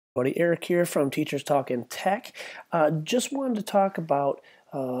Buddy Eric here from Teachers Talking Tech. Just wanted to talk about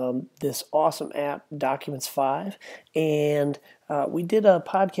this awesome app, Documents 5. And we did a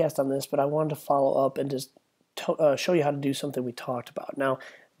podcast on this, but I wanted to follow up and just show you how to do something we talked about. Now,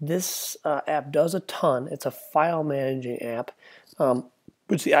 this app does a ton. It's a file managing app,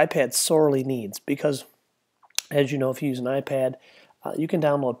 which the iPad sorely needs because, as you know, if you use an iPad, you can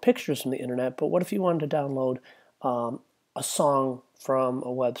download pictures from the internet, but what if you wanted to download a song from a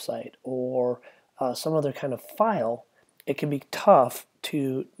website or some other kind of file? It can be tough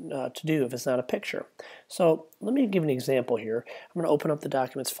to do if it's not a picture. So let me give an example here. I'm going to open up the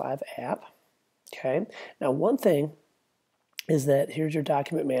Documents 5 app. Okay. Now one thing is that here's your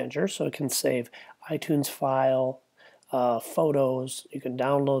document manager, so it can save iTunes file, photos. You can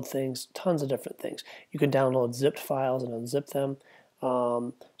download things, tons of different things. You can download zipped files and unzip them.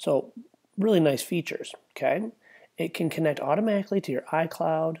 So really nice features. Okay. It can connect automatically to your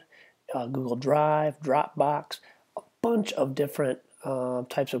iCloud, Google Drive, Dropbox, a bunch of different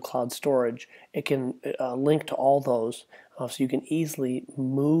types of cloud storage. It can link to all those, so you can easily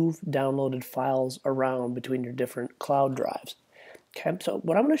move downloaded files around between your different cloud drives. Okay, so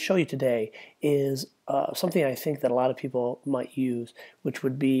what I'm going to show you today is something I think that a lot of people might use, which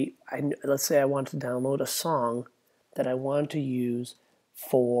would be, let's say I want to download a song that I want to use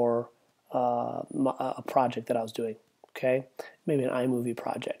for a project that I was doing, okay? Maybe an iMovie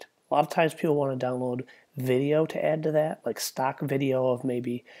project. A lot of times people want to download video to add to that, like stock video of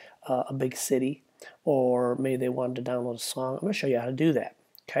maybe a big city, or maybe they wanted to download a song. I'm going to show you how to do that,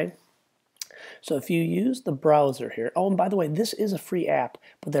 okay? So if you use the browser here, oh, and by the way, this is a free app,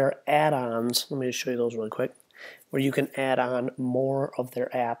 but there are add-ons. Let me just show you those really quick, where you can add on more of their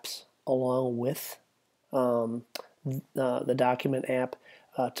apps along with the document app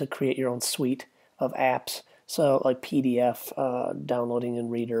to create your own suite of apps. So like PDF, downloading in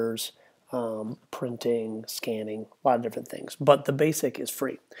readers, printing, scanning, a lot of different things. But the basic is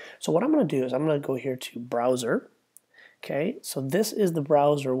free. So what I'm going to do is I'm going to go here to Browser. Okay, so this is the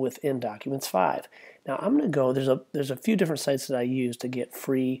browser within Documents 5. Now I'm going to go, there's a few different sites that I use to get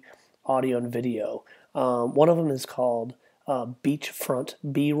free audio and video. One of them is called Beachfront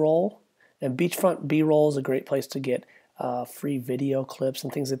B-Roll. And Beachfront B-Roll is a great place to get free video clips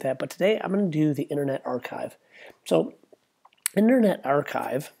and things like that. But today I'm going to do the Internet Archive. So Internet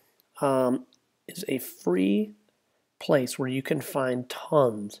Archive is a free place where you can find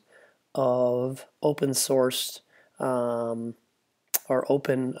tons of open source or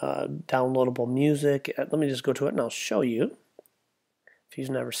open downloadable music. Let me just go to it and I'll show you. If you've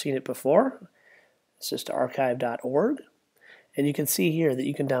never seen it before, it's just archive.org. And you can see here that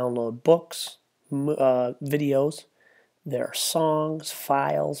you can download books, videos. There are songs,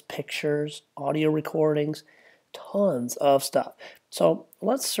 files, pictures, audio recordings, tons of stuff. So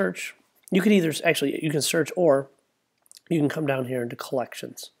let's search. You can either, actually, you can search or you can come down here into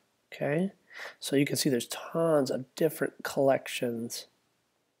collections. Okay? So you can see there's tons of different collections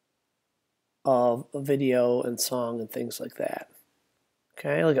of video and song and things like that.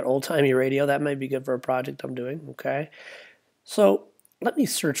 Okay, look at old-timey radio. That might be good for a project I'm doing. Okay, so let me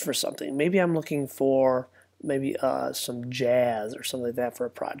search for something. Maybe I'm looking for maybe some jazz or something like that for a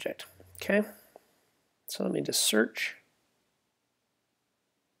project. Okay, so let me just search.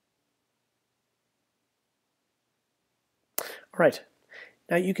 All right.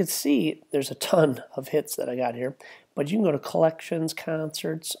 Now you can see there's a ton of hits that I got here, but you can go to collections,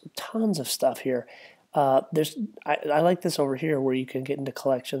 concerts, tons of stuff here. I like this over here where you can get into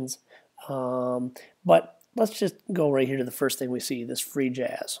collections, but let's just go right here to the first thing we see, this free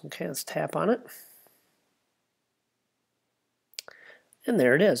jazz. Okay, let's tap on it. And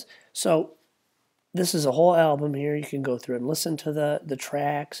there it is. So this is a whole album here. You can go through and listen to the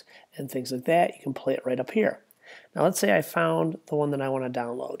tracks and things like that. You can play it right up here. Now let's say I found the one that I want to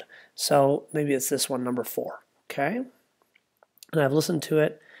download. So maybe it's this one, number 4. Okay? And I've listened to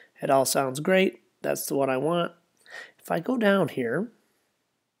it. It all sounds great. That's the one I want. If I go down here,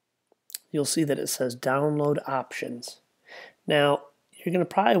 you'll see that it says download options. Now you're going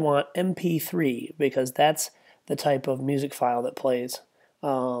to probably want MP3 because that's the type of music file that plays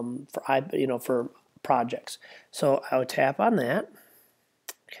for projects. So I would tap on that.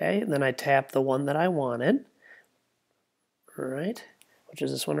 Okay, and then I tap the one that I wanted. All right, which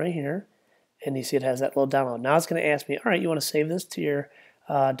is this one right here, and you see it has that little download. Now it's going to ask me, all right, you want to save this to your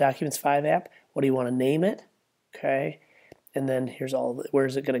Documents 5 app? What do you want to name it? Okay, and then here's where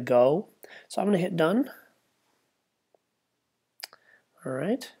is it going to go? So I'm going to hit done. All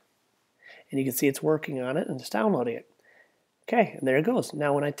right, and you can see it's working on it and it's downloading it. Okay, and there it goes.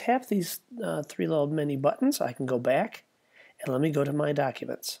 Now when I tap these 3 little mini buttons, I can go back And let me go to my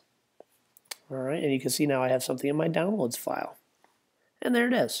documents. All right, and you can see now I have something in my downloads file. And there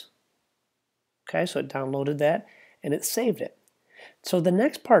it is. Okay, so it downloaded that and it saved it. So the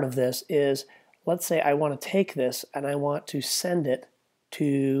next part of this is, let's say I want to take this and I want to send it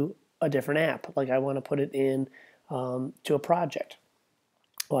to a different app. Like I want to put it in to a project.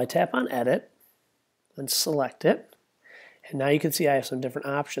 Well, I tap on Edit and select it. And now you can see I have some different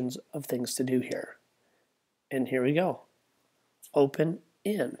options of things to do here. And here we go. Open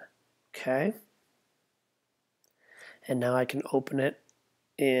in. Okay. And now I can open it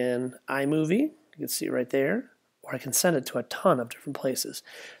in iMovie. You can see right there. Or I can send it to a ton of different places.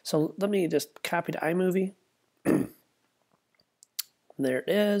 So let me just copy to iMovie. There it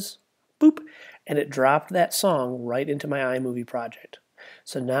is. Boop. And it dropped that song right into my iMovie project.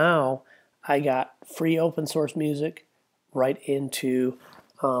 So now I got free open source music right into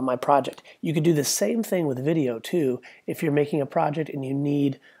my project. You could do the same thing with video too. If you're making a project and you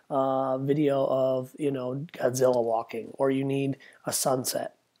need video of, Godzilla walking, or you need a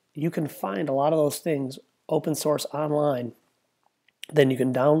sunset, you can find a lot of those things open source online. Then you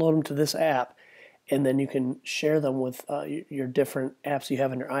can download them to this app, and then you can share them with your different apps you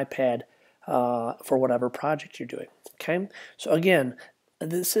have on your iPad for whatever project you're doing. Okay, so again,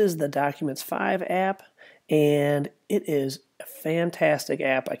 this is the Documents 5 app, and it is a fantastic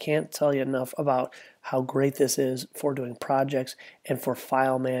app. I can't tell you enough about how great this is for doing projects and for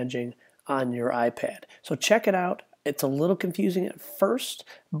file managing on your iPad. So check it out. It's a little confusing at first,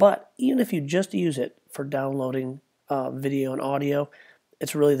 but even if you just use it for downloading video and audio,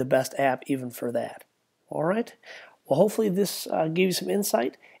 it's really the best app even for that. All right. Well, hopefully this gave you some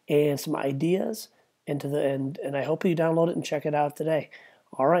insight and some ideas into and I hope you download it and check it out today.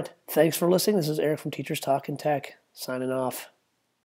 All right. Thanks for listening. This is Eric from Teachers Talking Tech, signing off.